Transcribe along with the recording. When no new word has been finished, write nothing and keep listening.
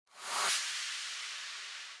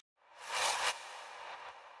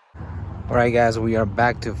All right, guys, we are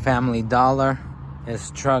back to Family Dollar.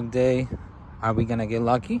 It's truck day. Are we gonna get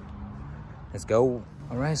lucky? Let's go.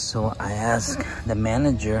 All right, so I asked the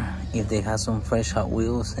manager if they have some fresh Hot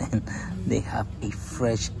Wheels, and they have a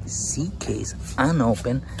fresh seat case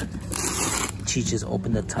unopened. She just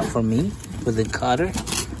opened the top for me with the cutter,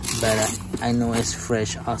 but I know it's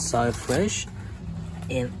fresh. I saw it fresh,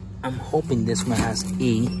 and I'm hoping this one has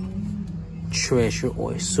a treasure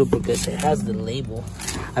or a super, because it has the label.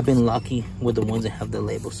 I've been lucky with the ones that have the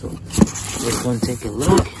label, so let's go and take a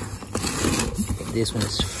look. This one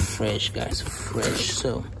is fresh, guys, fresh.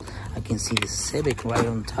 So I can see the Civic right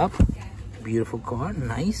on top. Beautiful car,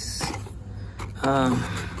 nice. What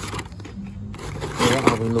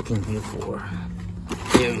are we looking here for?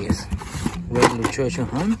 There it is. Regular treasure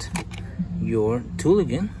hunt. Your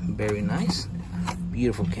Tooligan, very nice.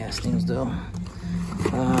 Beautiful castings though.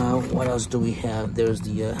 What else do we have? There's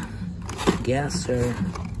the gasser,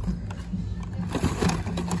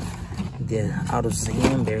 the Auto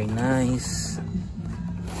Zam, very nice.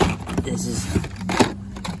 This is,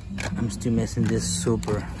 I'm still missing this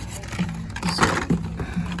super, so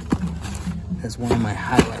that's one of my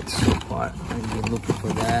highlights so far. I'm be looking for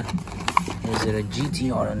that. Is there a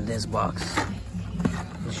GTR in this box?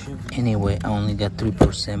 Anyway, I only got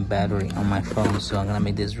 3% battery on my phone, so I'm gonna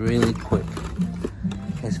make this really quick.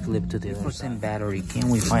 Let's flip to the 3% battery. Can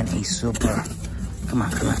we find a super? Come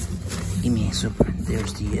on, come on. Give me a super.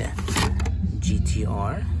 There's the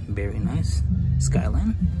GTR. Very nice.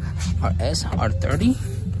 Skyline. RS, R30.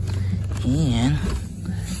 And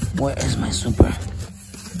where is my super?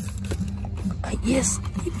 Yes,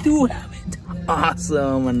 I do have it.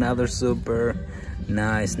 Awesome. Another super.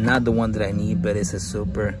 Nice. Not the one that I need, but it's a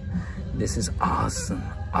super. This is awesome.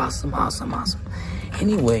 Awesome, awesome, awesome.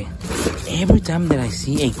 Anyway, every time that I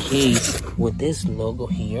see a case with this logo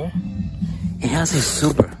here, it has a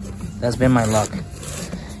super. That's been my luck.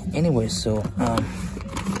 Anyway, so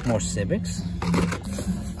more Civics,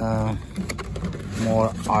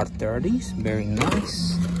 more R30s, very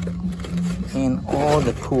nice, and all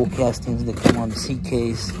the cool castings that come on the seat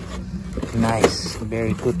case. Nice,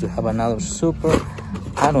 very good to have another super.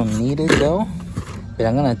 I don't need it though, but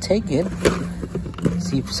I'm gonna take it.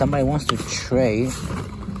 See if somebody wants to trade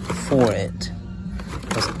for it,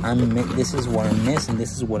 because this is what I'm missing.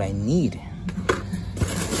 This is what I need.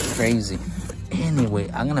 Crazy. Anyway,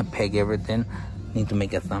 I'm gonna peg everything. Need to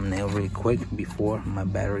make a thumbnail really quick before my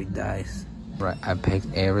battery dies. Right, I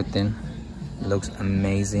pegged everything. Looks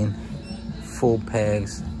amazing. Full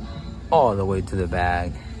pegs all the way to the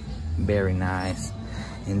bag. Very nice.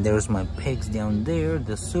 And there's my pegs down there,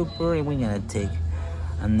 the super, and we're gonna take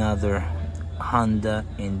another Honda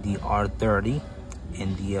in the R30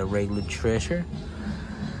 and the regular treasure.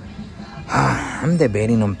 I'm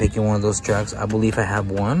debating on picking one of those trucks. I believe I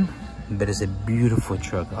have one, but it's a beautiful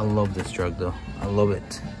truck. I love this truck though. I love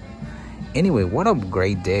it. Anyway, what a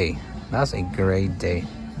great day. That's a great day.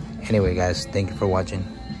 Anyway, guys, thank you for watching.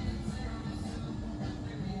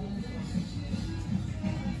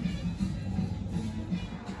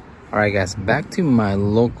 Alright guys, back to my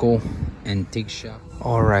local antique shop.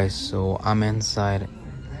 Alright, so I'm inside.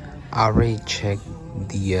 I already checked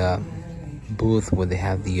the booth where they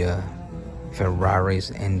have the Ferraris,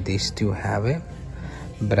 and they still have it.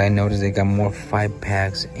 But I noticed they got more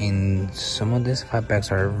 5-packs, and some of these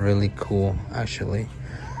 5-packs are really cool actually.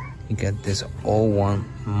 You got this old one,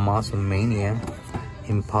 Muscle Mania,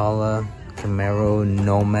 Impala, Camaro,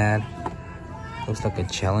 Nomad. Looks like a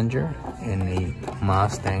Challenger and a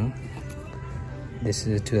Mustang. This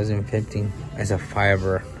is a 2015. It's a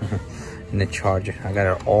Fiber and the Charger. I got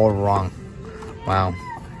it all wrong. Wow,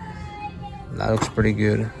 that looks pretty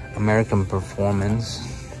good. American Performance.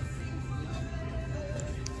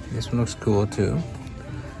 This one looks cool too.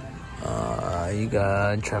 You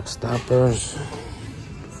got Truck Stoppers.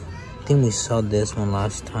 I think we saw this one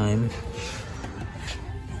last time.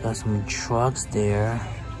 Got some trucks there.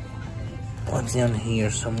 What's down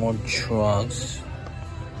here? Some more trucks.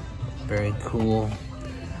 Very cool.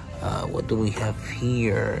 What do we have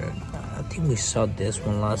here? I think we saw this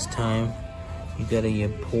one last time. You got a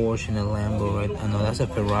Porsche and a Lambo, right? I know that's a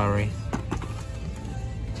Ferrari.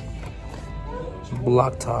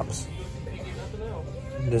 Block tops.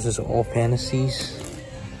 This is all fantasies.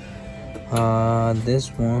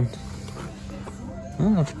 This one,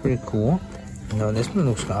 oh, looks pretty cool. No, this one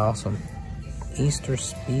looks awesome. Easter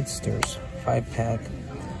Speedsters 5-pack.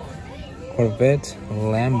 Corvette,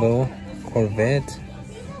 Lambo, Corvette.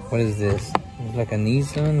 What is this? It's like a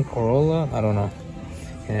Nissan Corolla. I don't know.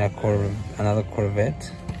 And another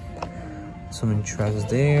Corvette. Some trucks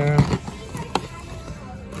there.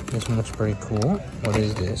 This one looks pretty cool. What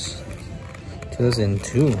is this?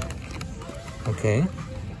 2002. Okay,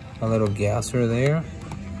 a little gasser there,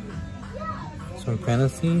 some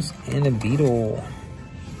fantasies, and a Beetle.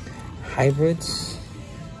 Hybrids,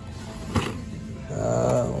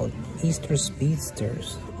 Easter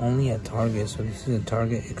Speedsters, only at Target, so this is a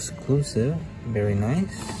Target exclusive. Very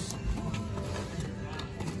nice.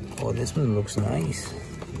 Oh, this one looks nice.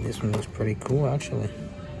 This one looks pretty cool, actually.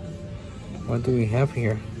 What do we have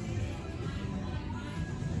here?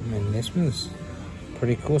 Man, this one's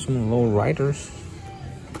pretty cool. Some low riders,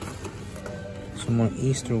 some more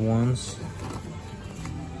Easter ones,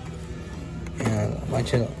 and a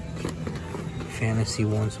bunch of fantasy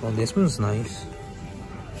ones. Oh, this one's nice.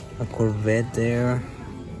 A Corvette there,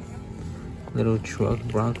 little truck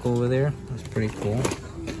Bronco over there. That's pretty cool.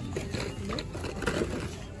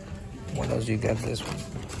 What else you got? This one.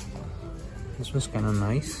 This one's kind of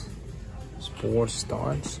nice. Sports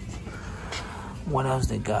starts. What else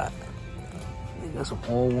they got? They got some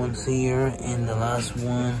old ones here, and the last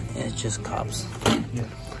one is just cops. Yeah.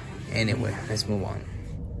 Anyway, let's move on.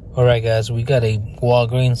 All right, guys, we got a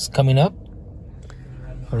Walgreens coming up.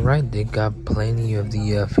 All right, they got plenty of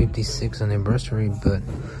the 56th anniversary, but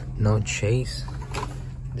no Chase.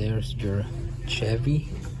 There's your Chevy,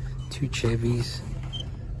 2 Chevys,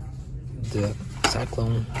 the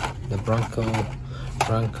Cyclone, the Bronco,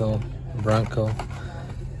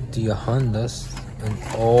 the Hondas, and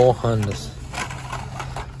all Hondas.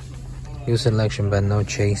 New selection, but no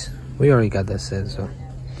Chase. We already got that set, so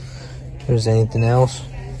if there's anything else,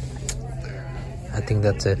 I think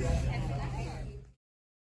that's it.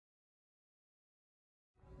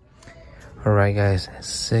 Alright, guys,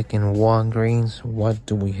 second Walgreens. What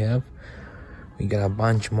do we have? We got a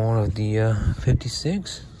bunch more of the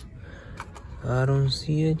 56. I don't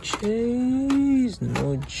see a Chase.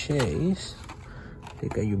 No Chase. They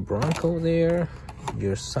got your Bronco there,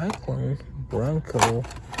 your Cyclone, Bronco,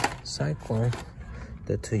 Cyclone,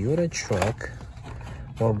 the Toyota truck,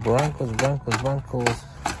 more Broncos.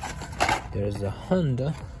 There's the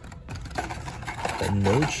Honda, but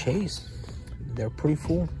no Chase. They're pretty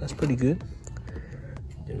full. That's pretty good.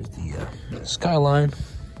 There's the Skyline.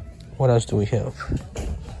 What else do we have?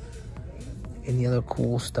 Any other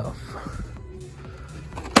cool stuff?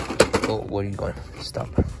 Oh, where are you going? Stop.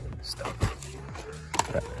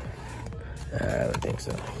 I don't think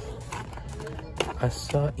so. I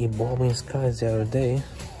saw Evolving Skies the other day.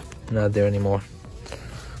 Not there anymore.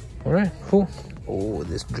 All right, cool. Oh,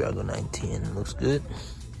 this Dragon 19 looks good.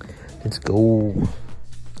 Let's go.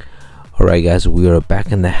 All right, guys, we are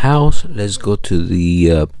back in the house. Let's go to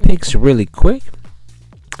the picks really quick.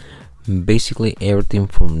 Basically everything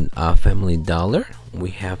from Family Dollar.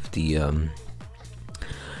 We have the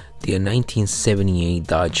 1978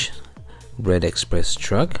 Dodge Red Express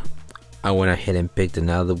truck. I went ahead and picked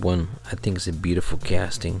another one. I think it's a beautiful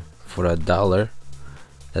casting for $1.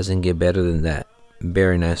 Doesn't get better than that.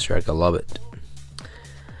 Very nice truck. I love it.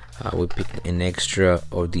 We picked an extra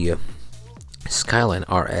of the Skyline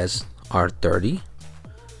RS R30.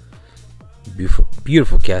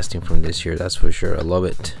 Beautiful casting from this year, that's for sure. I love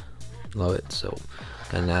it. So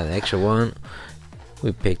got another extra one.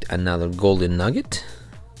 We picked another Golden Nugget.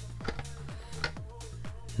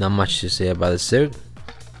 Not much to say about the Civic.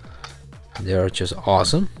 They are just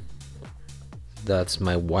awesome. That's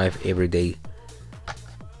my wife everyday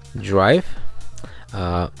drive.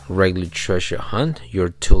 Regular treasure hunt, your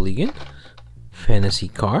Tooligan fantasy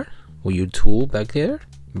car with your tool back there.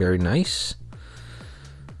 Very nice.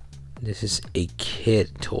 This is a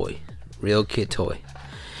kid toy, real kid toy.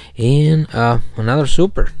 And another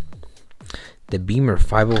super, the Beamer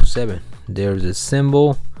 507. There's a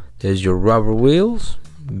symbol. There's your rubber wheels.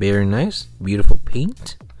 Very nice, beautiful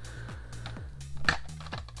paint.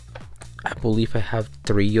 I believe I have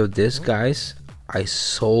 3 of this, guys. I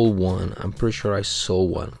sold one. I'm pretty sure I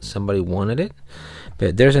sold one. Somebody wanted it,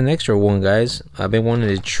 but there's an extra one, guys. I've been wanting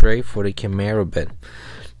to trade for the Camaro, but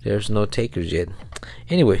there's no takers yet.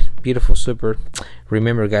 Anyway, beautiful super.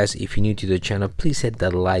 Remember, guys, if you're new to the channel, please hit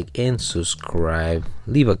that like and subscribe.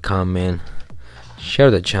 Leave a comment,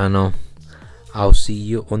 share the channel. I'll see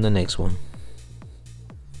you on the next one.